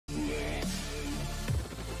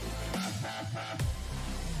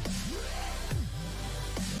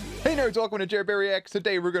Hey nerds, welcome to Jared Bear Reacts.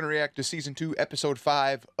 Today we're going to react to Season 2, Episode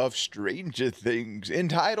 5 of Stranger Things,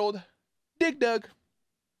 entitled Dig Dug.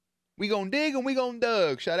 We gonna dig and we gonna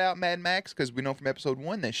dug. Shout out Mad Max, because we know from Episode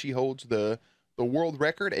 1 that she holds the world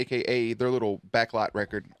record, aka their little backlot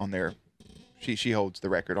record on their... She holds the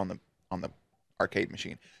record on the arcade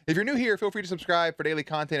machine. If you're new here, feel free to subscribe for daily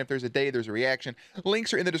content. If there's a day, there's a reaction.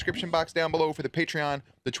 Links are in the description box down below for the Patreon,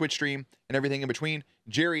 the Twitch stream, and everything in between.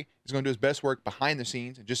 Jerry is going to do his best work behind the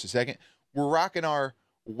scenes in just a second. We're rocking our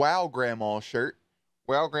Wow Grandma shirt.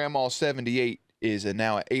 Wow Grandma 78 is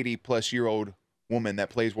now an 80-plus-year-old woman that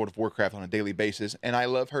plays World of Warcraft on a daily basis, and I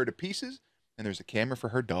love her to pieces, and there's a camera for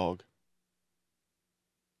her dog.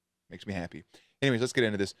 Makes me happy. Anyways, let's get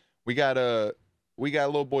into this. We got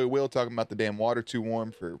little boy Will talking about the damn water too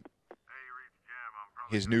warm for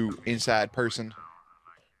his new inside person.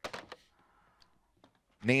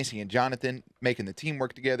 Nancy and Jonathan making the team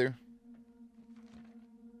work together.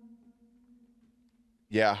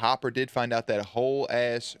 Yeah, Hopper did find out that whole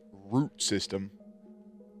ass root system.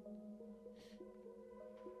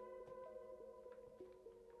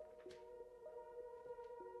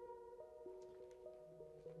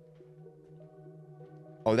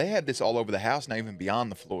 Oh, they have this all over the house, not even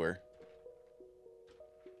beyond the floor.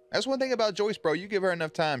 That's one thing about Joyce, bro. You give her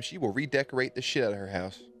enough time, she will redecorate the shit out of her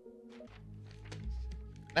house.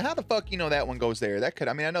 Now, how the fuck you know that one goes there? That could,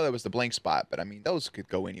 I mean, I know that was the blank spot, but I mean, those could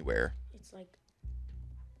go anywhere. It's like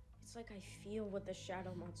I feel what the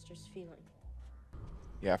shadow monster's feeling.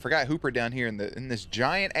 Yeah, I forgot Hooper down here in this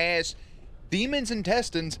giant ass demon's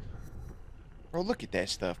intestines. Bro, look at that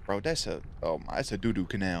stuff, bro. That's a, oh my, that's a doo-doo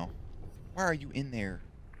canal. Why are you in there?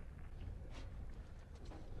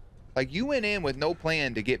 Like, you went in with no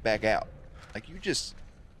plan to get back out. Like, you just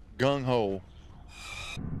gung-ho.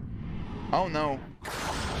 Oh, no.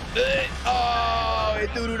 Oh,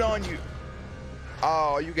 it doo-dooed on you.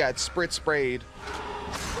 Oh, you got sprit sprayed.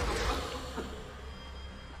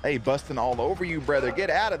 Hey, busting all over you, brother. Get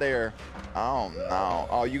out of there. Oh, no.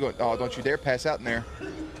 Oh, you go. Oh, don't you dare pass out in there. You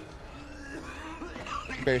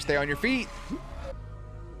better stay on your feet.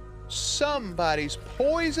 Somebody's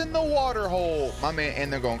poisoned the water hole. My man,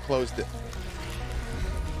 and they're going to close it.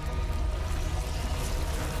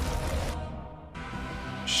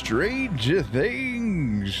 Stranger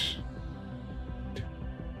Things.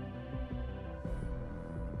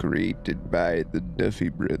 Created by the Duffy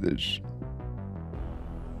Brothers.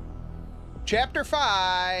 Chapter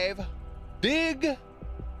 5. Dig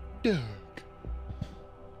Dug. A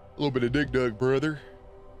little bit of Dig Dug, brother.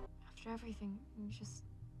 After everything, you just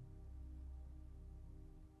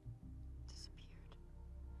disappeared.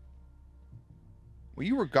 Well,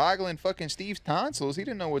 you were goggling fucking Steve's tonsils. He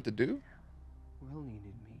didn't know what to do. Will needed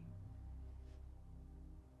me.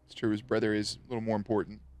 It's true, his brother is a little more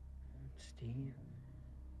important. Steve,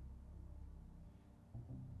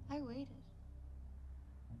 I waited.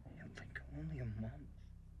 like only a month.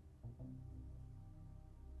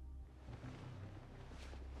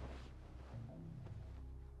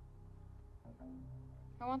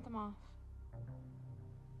 I want them off.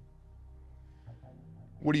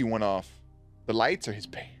 What do you want off? The lights or his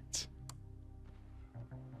pants?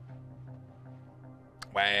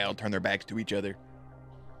 Well, turn their backs to each other.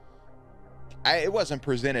 It wasn't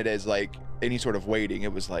presented as like any sort of waiting.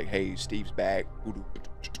 It was like, hey, Steve's back.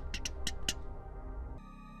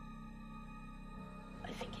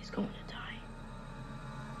 I think he's going to die.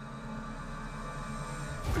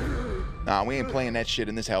 Nah, we ain't playing that shit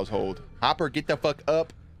in this household. Hopper, get the fuck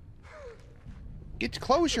up.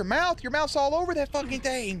 Close your mouth. Your mouth's all over that fucking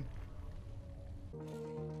thing.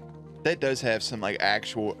 That does have some like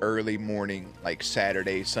actual early morning, like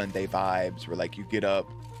Saturday, Sunday vibes where like you get up,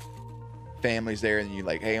 family's there, and you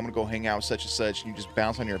like, hey, I'm gonna go hang out with such and such, and you just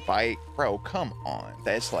bounce on your bike. Bro, come on.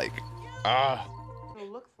 That's like, I'm gonna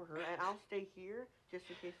look for her, and I'll stay here just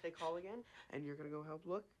in case they call again. And you're gonna go help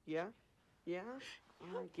look? Yeah? Yeah? All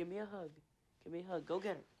right, give me a hug. Give me a hug. Go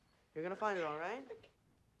get her. You're gonna find her, all right?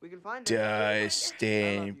 We can find her.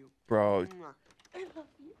 Dustin, bro. I love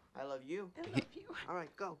you. I love you. I love you. All right,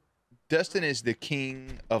 go. Dustin is the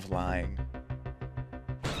king of lying.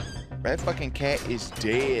 That fucking cat is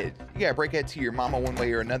dead. You gotta break that to your mama one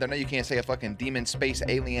way or another. No, you can't say a fucking demon space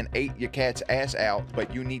alien ate your cat's ass out,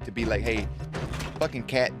 but you need to be like, hey, fucking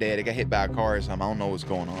cat dead. It got hit by a car or something. I don't know what's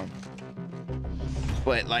going on.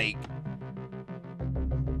 But like,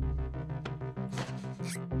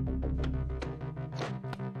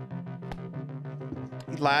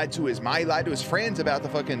 he lied to his friends about the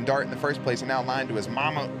fucking dart in the first place, and now lying to his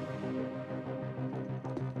mama.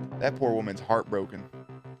 That poor woman's heartbroken.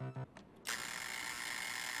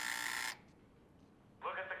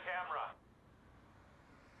 Look at the camera.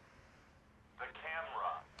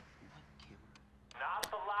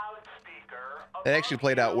 That actually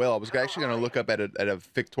played out well. I was actually going to look up at a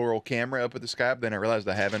pictorial camera up at the sky, but then I realized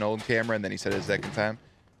I have an old camera, and then he said it a second time.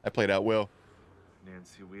 That played out well.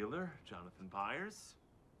 Nancy Wheeler, Jonathan Byers.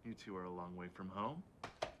 You two are a long way from home.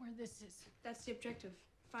 Where this is. That's the objective.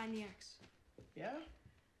 Find the X. Yeah?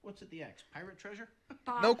 What's at the X? Pirate treasure?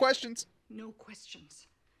 Bob, No questions. no questions.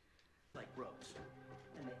 Like roads.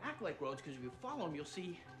 And they act like roads because if you follow them, you'll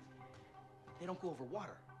see they don't go over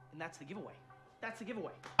water. And that's the giveaway. That's the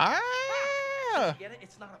giveaway. Ah! Get it?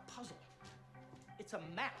 It's not a puzzle. It's a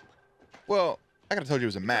map. Well, I could have told you it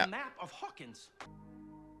was a It's map. a map of Hawkins.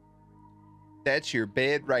 That's your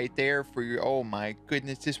bed right there for your... Oh, my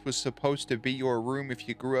goodness. This was supposed to be your room if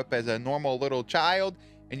you grew up as a normal little child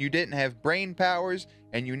and you didn't have brain powers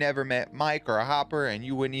and you never met Mike or Hopper and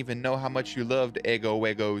you wouldn't even know how much you loved Eggo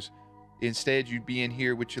Weggos. Instead, you'd be in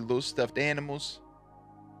here with your little stuffed animals.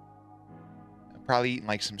 Probably eating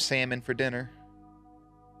like some salmon for dinner.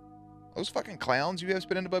 Those fucking clowns you have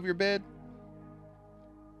spinning above your bed?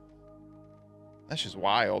 That's just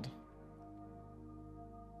wild.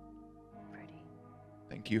 Freddie,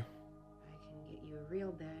 Thank you. I can get you a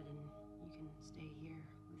real bed and you can stay here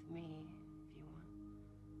with me if you want.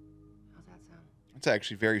 How's that sound? It's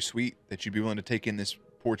actually very sweet that you'd be willing to take in this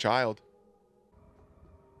poor child.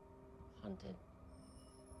 Haunted.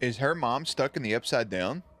 Is her mom stuck in the upside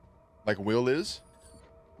down? Like Will is?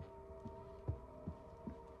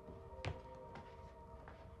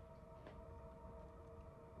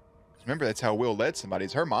 Remember, that's how Will led somebody.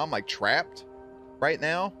 Is her mom like trapped right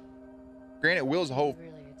now? Granted, Will's whole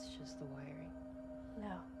Really, it's just the wiring. No.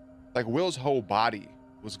 like Will's whole body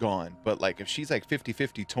was gone, but like if she's like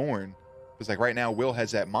 50-50 torn, because like right now Will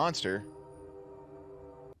has that monster.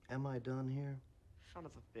 Am I done here? Son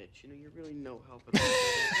of a bitch. You know, you're really no help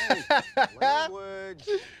at all. Language.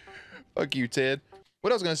 Fuck you, Ted.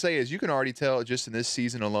 What I was gonna say is you can already tell just in this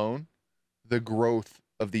season alone the growth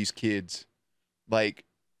of these kids. Like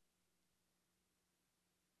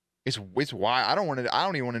it's why I don't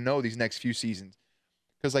even want to know these next few seasons.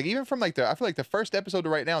 Because like even from like I feel like the first episode to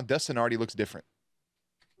right now, Dustin already looks different.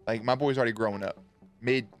 Like my boy's already growing up.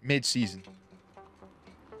 Mid season.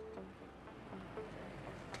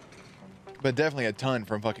 But definitely a ton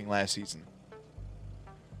from fucking last season.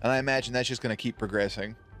 And I imagine that's just gonna keep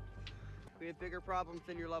progressing. We have bigger problems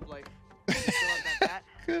than your love life. You still have that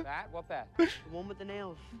bat? Bat? What bat? The one with the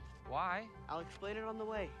nails. Why? I'll explain it on the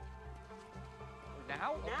way.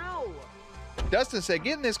 Now? Now! Dustin said,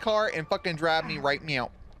 get in this car and fucking drive me right meow.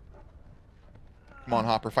 Come on,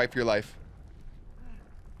 Hopper, fight for your life.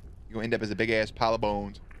 You're gonna end up as a big ass pile of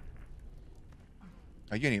bones.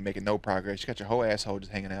 Oh, you ain't even making no progress. You got your whole asshole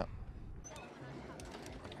just hanging out.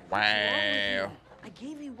 Wow. I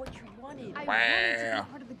gave you what you wanted. I Wow. wanted to be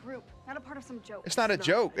part of the group, not a part of some joke. It's not a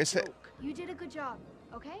joke. It's a, You did a good job,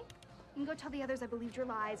 okay? You can go tell the others I believed your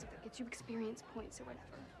lies, if it gets you experience points or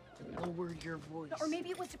whatever. Lower your voice. Or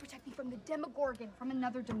maybe it was to protect me from the Demogorgon from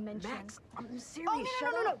another dimension. Max, I'm serious. Oh, no,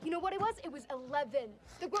 Shut no, no, no, up. no. You know what it was? It was 11.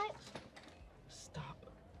 The grunt. Stop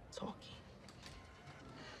talking.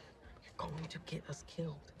 You're going to get us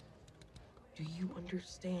killed. Do you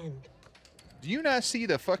understand? do you not see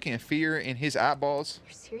the fucking fear in his eyeballs?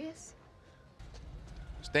 You're serious?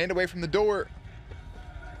 Stand away from the door.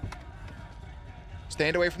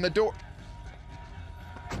 Stand away from the door.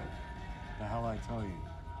 The hell I tell you?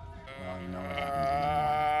 Well, you know what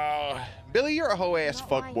happened Billy, you're a whole ass Not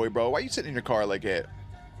fuckboy, lying. bro. Why you sitting in your car like that?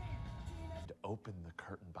 To open the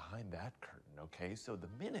curtain behind that curtain, okay? So the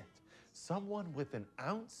minute someone with an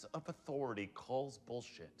ounce of authority calls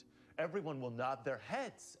bullshit, everyone will nod their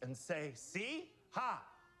heads and say, see? Ha!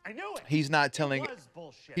 I knew it! He's not It telling was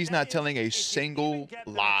bullshit. he's That not is, telling a it didn't single even get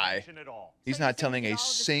their lie. attention at all. He's So you're not saying telling it's a all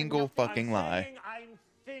just for single nothing? fucking I'm lie. saying I'm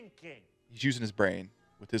thinking. He's using his brain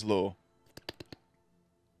with his little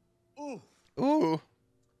Ooh. ooh.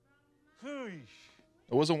 Phew.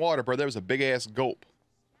 It wasn't water, bro. There was a big ass gulp.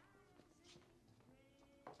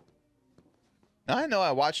 Now, I know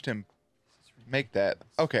I watched him make that.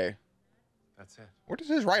 Okay. That's it. Where does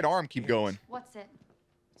his right arm keep going? What's it?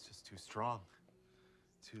 It's just too strong.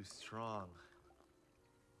 Too strong.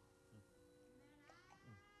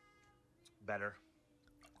 Better.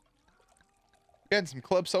 Getting some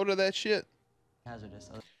club soda, that shit. Hazardous.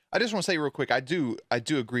 I just want to say real quick, I do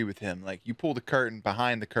agree with him. Like, you pull the curtain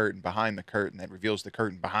behind the curtain behind the curtain that reveals the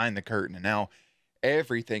curtain behind the curtain, and now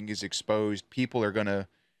everything is exposed. People are gonna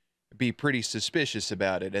be pretty suspicious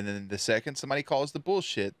about it, and then the second somebody calls the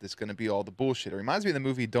bullshit, that's gonna be all the bullshit. It reminds me of the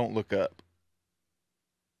movie Don't Look Up.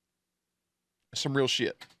 Some real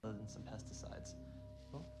shit. Other than some pesticides.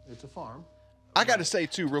 Well, it's a farm. I gotta say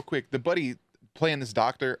too, real quick, the buddy playing this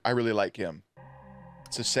doctor, I really like him.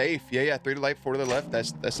 It's a safe. Yeah, yeah. 3 to the right, 4 to the left.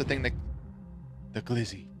 That's the thing that... The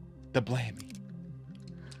glizzy. The blammy.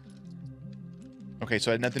 Okay,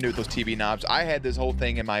 so it had nothing to do with those TV knobs. I had this whole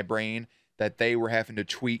thing in my brain that they were having to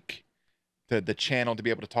tweak the channel to be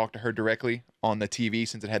able to talk to her directly on the TV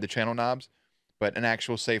since it had the channel knobs. But an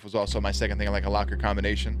actual safe was also my second thing, like a locker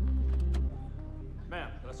combination.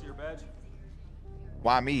 Ma'am, can I see your badge?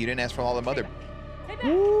 Why me? You didn't ask for all the mother...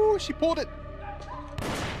 Ooh, she pulled it.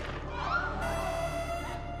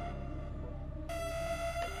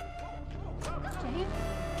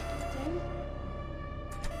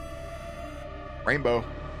 Rainbow.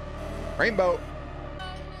 Rainbow.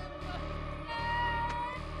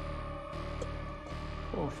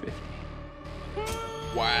 450.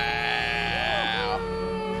 Wow.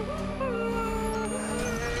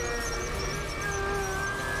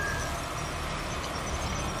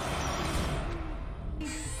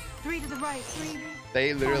 Three to the right, three.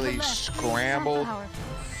 They literally left, scrambled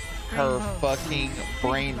her fucking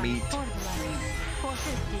brain meat.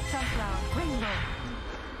 450, sunflower, rainbow.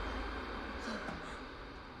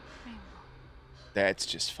 That's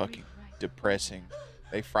just fucking depressing.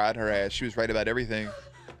 They fried her ass. She was right about everything.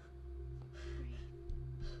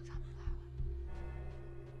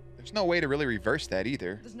 There's no way to really reverse that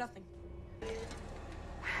either. There's nothing.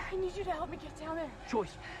 I need you to help me get down there.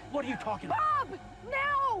 Joyce, what are you talking about? Bob,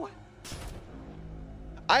 now!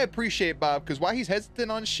 I appreciate Bob, because while he's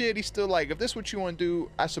hesitant on shit, he's still like, if this is what you want to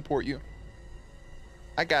do, I support you.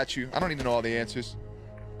 I got you. I don't need to know all the answers.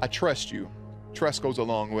 I trust you. Trust goes a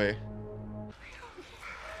long way.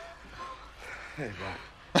 Hey,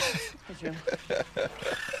 Bob. Hey, Jim.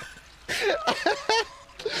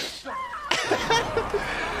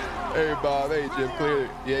 Hey, Bob. Hey, Jim. Clearly.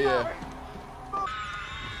 Yeah, yeah.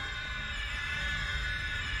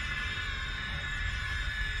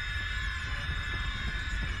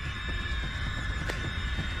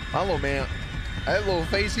 Hello, man. That little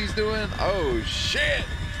face he's doing. Oh, shit.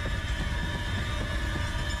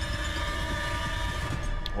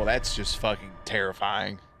 Well, that's just fucking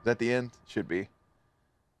terrifying. Is that the end? Should be.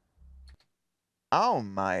 Oh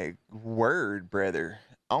my word, brother.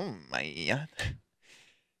 Oh man.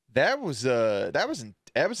 That was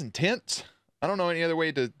intense. I don't know any other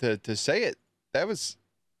way to say it. That was,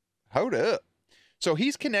 hold up. So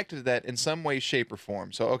he's connected to that in some way, shape, or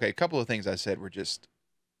form. So okay, a couple of things I said were just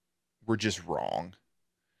wrong.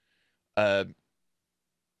 The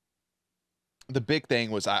big thing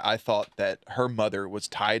was I thought that her mother was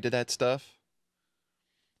tied to that stuff.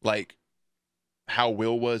 Like how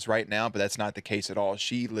Will was right now, but that's not the case at all.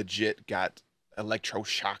 She legit got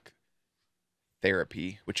electroshock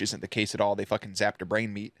therapy, which isn't the case at all. They fucking zapped her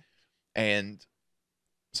brain meat. And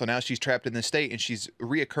so now she's trapped in this state, and she's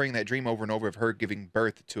reoccurring that dream over and over of her giving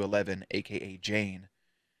birth to 11, aka Jane.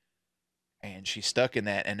 And she's stuck in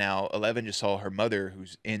that, and now 11 just saw her mother,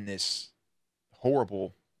 who's in this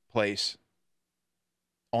horrible place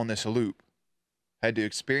on this loop, had to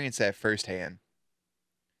experience that firsthand.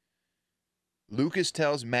 Lucas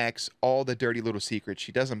tells Max all the dirty little secrets.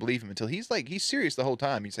 She doesn't believe him until he's serious the whole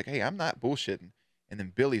time. He's like, hey, I'm not bullshitting. And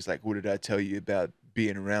then Billy's like, what did I tell you about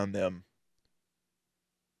being around them?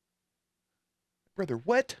 Brother,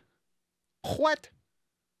 what? What?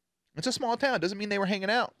 It's a small town. It doesn't mean they were hanging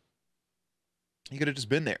out. You could have just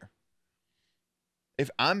been there. If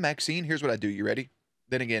I'm Maxine, here's what I do. You ready?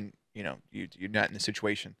 Then again, you know, you're not in the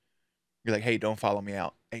situation. You're like, hey, don't follow me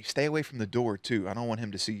out. Hey, stay away from the door, too. I don't want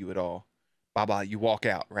him to see you at all. Bye-bye. You walk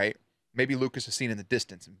out, right? Maybe Lucas is seen in the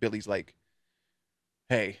distance, and Billy's like,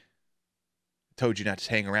 hey, I told you not to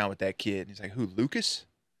hang around with that kid. And he's like, who, Lucas?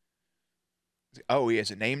 He's like, oh, he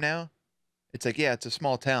has a name now? It's like, yeah, it's a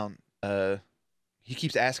small town. He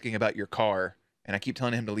keeps asking about your car, and I keep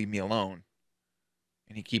telling him to leave me alone.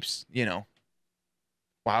 And he keeps, you know,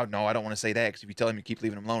 wow, no, I don't want to say that, because if you tell him you keep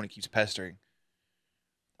leaving him alone, he keeps wondering.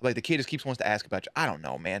 Like, the kid just keeps wants to ask about you. I don't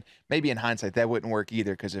know, man. Maybe in hindsight, that wouldn't work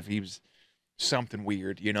either, because if he was something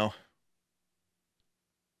weird, you know?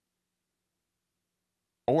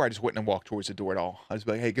 Or I just wouldn't have walked towards the door at all. I'd just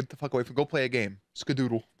be like, hey, get the fuck away from, go play a game.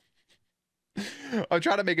 Skadoodle. I'm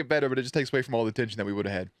trying to make it better, but it just takes away from all the tension that we would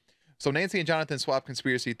have had. So Nancy and Jonathan swap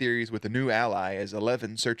conspiracy theories with a new ally as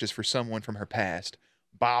 11 searches for someone from her past.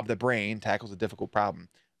 Bob the Brain tackles a difficult problem.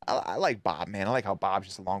 I like Bob, man. I like how Bob's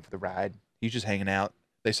just along for the ride. He's just hanging out.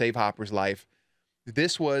 They save Hopper's life.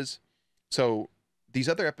 So these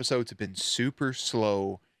other episodes have been super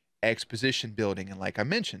slow exposition building. And like I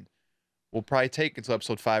mentioned, we'll probably take until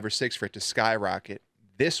episode 5 or 6 for it to skyrocket.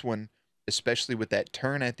 This one, especially with that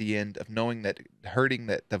turn at the end of knowing that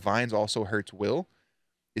the vines also hurts Will,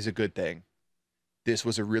 is a good thing. This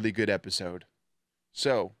was a really good episode.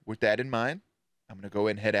 So with that in mind, I'm going to go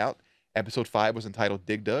ahead and head out. Episode 5 was entitled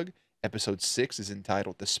Dig Dug. Episode 6 is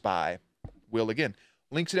entitled The Spy. Will again.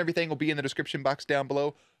 Links and everything will be in the description box down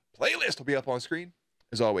below. Playlist will be up on screen.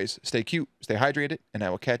 As always, stay cute, stay hydrated, and I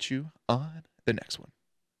will catch you on the next one.